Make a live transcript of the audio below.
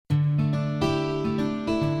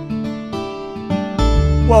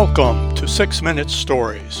Welcome to 6 Minute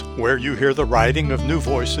Stories, where you hear the writing of new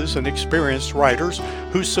voices and experienced writers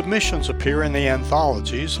whose submissions appear in the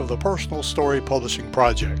anthologies of the Personal Story Publishing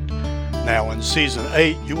Project. Now in Season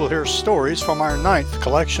 8, you will hear stories from our 9th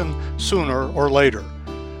collection, Sooner or Later.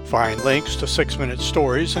 Find links to 6 Minute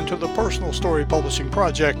Stories and to the Personal Story Publishing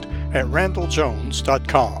Project at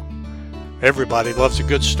randalljones.com. Everybody loves a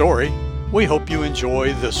good story. We hope you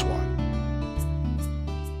enjoy this one.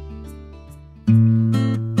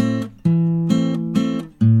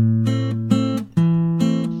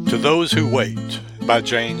 To Those Who Wait by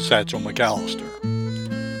Satchell McAllister.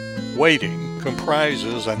 Waiting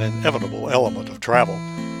comprises an inevitable element of travel,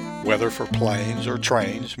 whether for planes or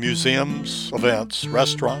trains, museums, events,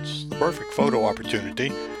 restaurants, the perfect photo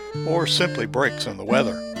opportunity, or simply breaks in the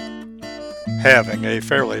weather. Having a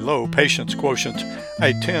fairly low patience quotient,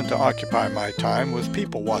 I tend to occupy my time with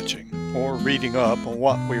people watching or reading up on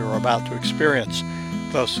what we are about to experience,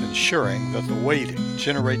 thus ensuring that the waiting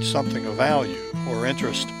generates something of value or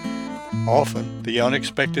interest. Often, the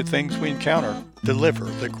unexpected things we encounter deliver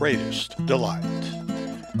the greatest delight.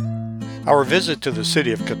 Our visit to the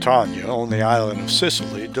city of Catania on the island of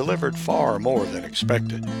Sicily delivered far more than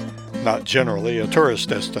expected. Not generally a tourist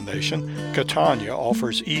destination, Catania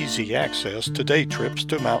offers easy access to day trips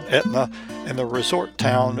to Mount Etna and the resort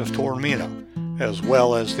town of Taormina, as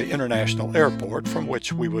well as the international airport from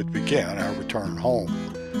which we would begin our return home.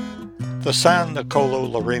 The San Nicolo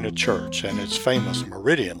Laurina Church and its famous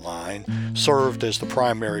Meridian line served as the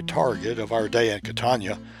primary target of our day in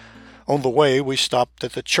Catania. On the way, we stopped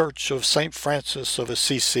at the Church of St. Francis of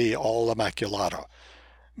Assisi all Immaculata.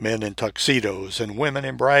 Men in tuxedos and women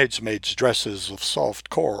in bridesmaids' dresses of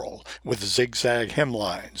soft coral with zigzag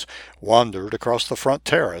hemlines wandered across the front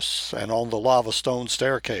terrace and on the lava stone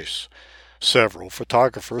staircase. Several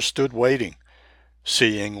photographers stood waiting.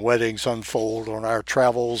 Seeing weddings unfold on our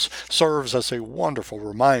travels serves as a wonderful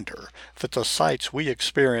reminder that the sights we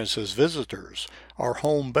experience as visitors are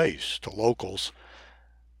home base to locals.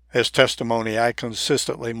 As testimony, I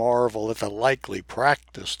consistently marvel at the likely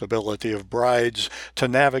practiced ability of brides to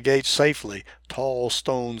navigate safely tall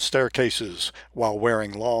stone staircases while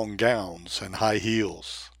wearing long gowns and high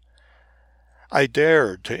heels. I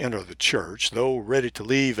dared to enter the church, though ready to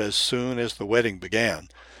leave as soon as the wedding began.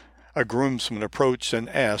 A groomsman approached and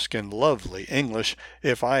asked in lovely English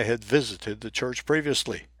if I had visited the church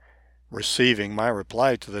previously. Receiving my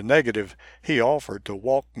reply to the negative, he offered to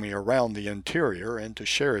walk me around the interior and to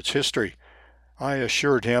share its history. I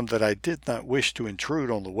assured him that I did not wish to intrude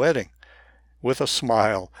on the wedding. With a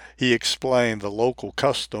smile, he explained the local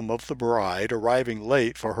custom of the bride arriving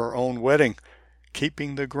late for her own wedding,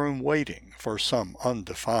 keeping the groom waiting for some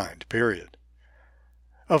undefined period.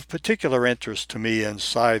 Of particular interest to me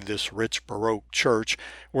inside this rich Baroque church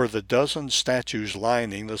were the dozen statues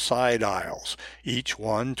lining the side aisles, each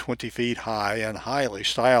one 20 feet high and highly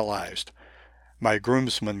stylized. My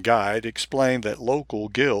groomsman guide explained that local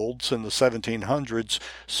guilds in the 1700s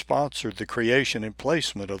sponsored the creation and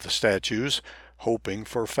placement of the statues, hoping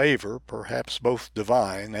for favor, perhaps both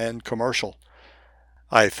divine and commercial.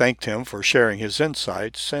 I thanked him for sharing his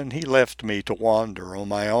insights, and he left me to wander on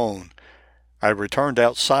my own. I returned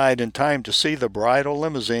outside in time to see the bridal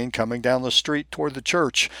limousine coming down the street toward the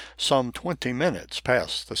church, some 20 minutes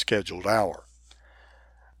past the scheduled hour.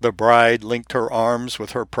 The bride linked her arms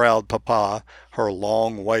with her proud papa, her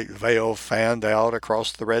long white veil fanned out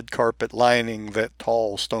across the red carpet lining that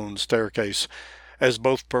tall stone staircase, as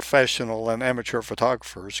both professional and amateur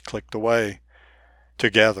photographers clicked away.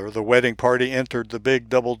 Together, the wedding party entered the big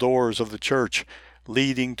double doors of the church,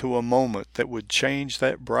 leading to a moment that would change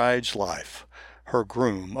that bride's life, her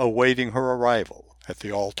groom awaiting her arrival at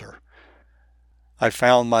the altar. I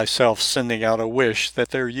found myself sending out a wish that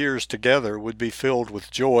their years together would be filled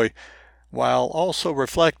with joy, while also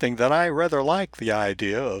reflecting that I rather like the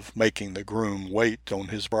idea of making the groom wait on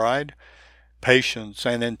his bride. Patience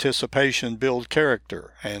and anticipation build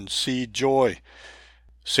character and seed joy.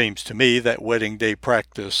 Seems to me that wedding day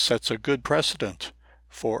practice sets a good precedent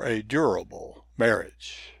for a durable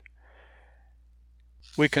marriage.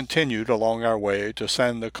 We continued along our way to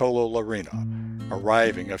San Nicolo Laurina,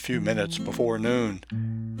 arriving a few minutes before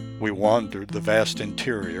noon. We wandered the vast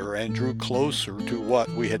interior and drew closer to what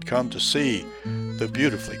we had come to see, the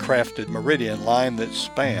beautifully crafted meridian line that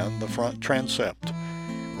spanned the front transept.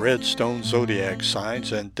 Red stone zodiac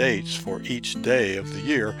signs and dates for each day of the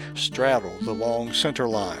year straddled the long center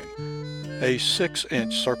line. A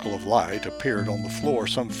 6-inch circle of light appeared on the floor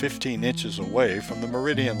some 15 inches away from the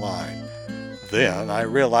meridian line. Then I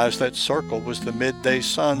realized that circle was the midday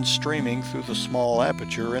sun streaming through the small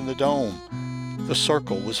aperture in the dome. The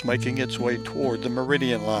circle was making its way toward the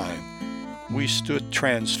meridian line. We stood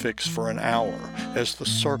transfixed for an hour as the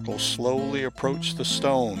circle slowly approached the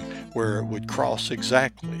stone where it would cross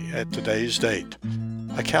exactly at today's date,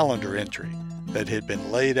 a calendar entry that had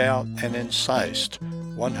been laid out and incised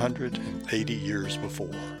 180 years before.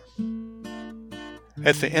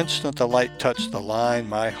 At the instant the light touched the line,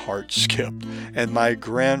 my heart skipped, and my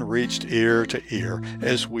grin reached ear to ear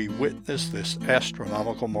as we witnessed this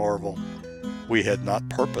astronomical marvel. We had not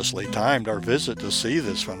purposely timed our visit to see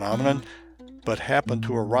this phenomenon, but happened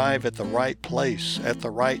to arrive at the right place at the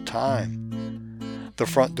right time. The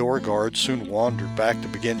front door guard soon wandered back to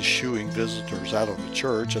begin shooing visitors out of the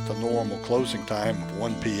church at the normal closing time of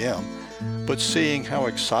 1 p.m., but seeing how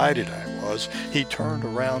excited I was, he turned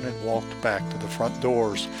around and walked back to the front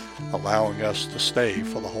doors, allowing us to stay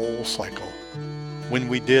for the whole cycle. When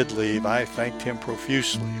we did leave, I thanked him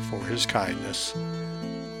profusely for his kindness.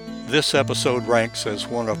 This episode ranks as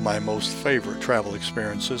one of my most favorite travel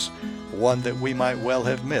experiences, one that we might well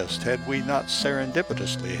have missed had we not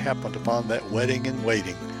serendipitously happened upon that wedding in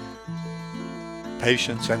waiting.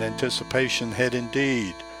 Patience and anticipation had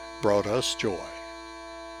indeed brought us joy.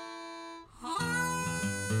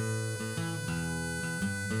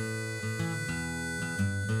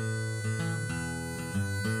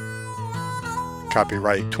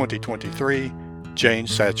 Copyright 2023, Jane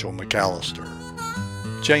Satchell McAllister.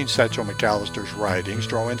 Jane Satchell McAllister's writings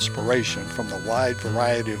draw inspiration from the wide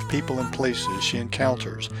variety of people and places she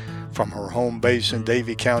encounters, from her home base in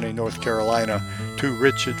Davie County, North Carolina, to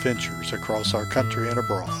rich adventures across our country and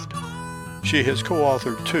abroad. She has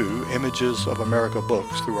co-authored 2 Images of America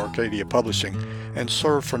books through Arcadia Publishing and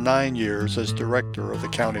served for 9 years as director of the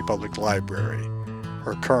County Public Library.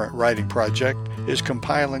 Her current writing project is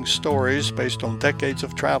compiling stories based on decades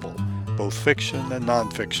of travel, both fiction and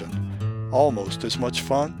nonfiction, almost as much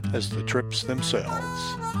fun as the trips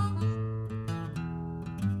themselves.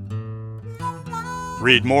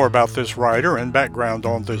 Read more about this writer and background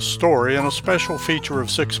on this story in a special feature of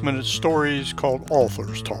 6-minute stories called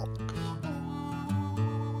Author's Talk.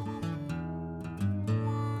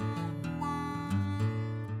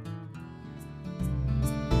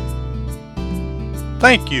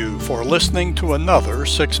 Thank you for listening to another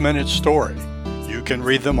 6-minute story. You can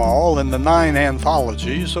read them all in the 9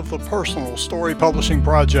 anthologies of the Personal Story Publishing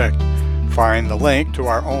Project. Find the link to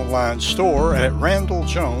our online store at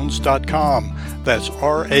randalljones.com. That's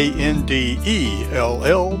RANDELL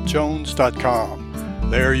Jones.com.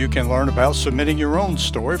 There you can learn about submitting your own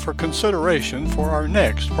story for consideration for our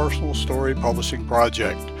next Personal Story Publishing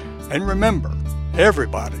Project. And remember,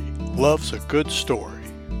 everybody loves a good story.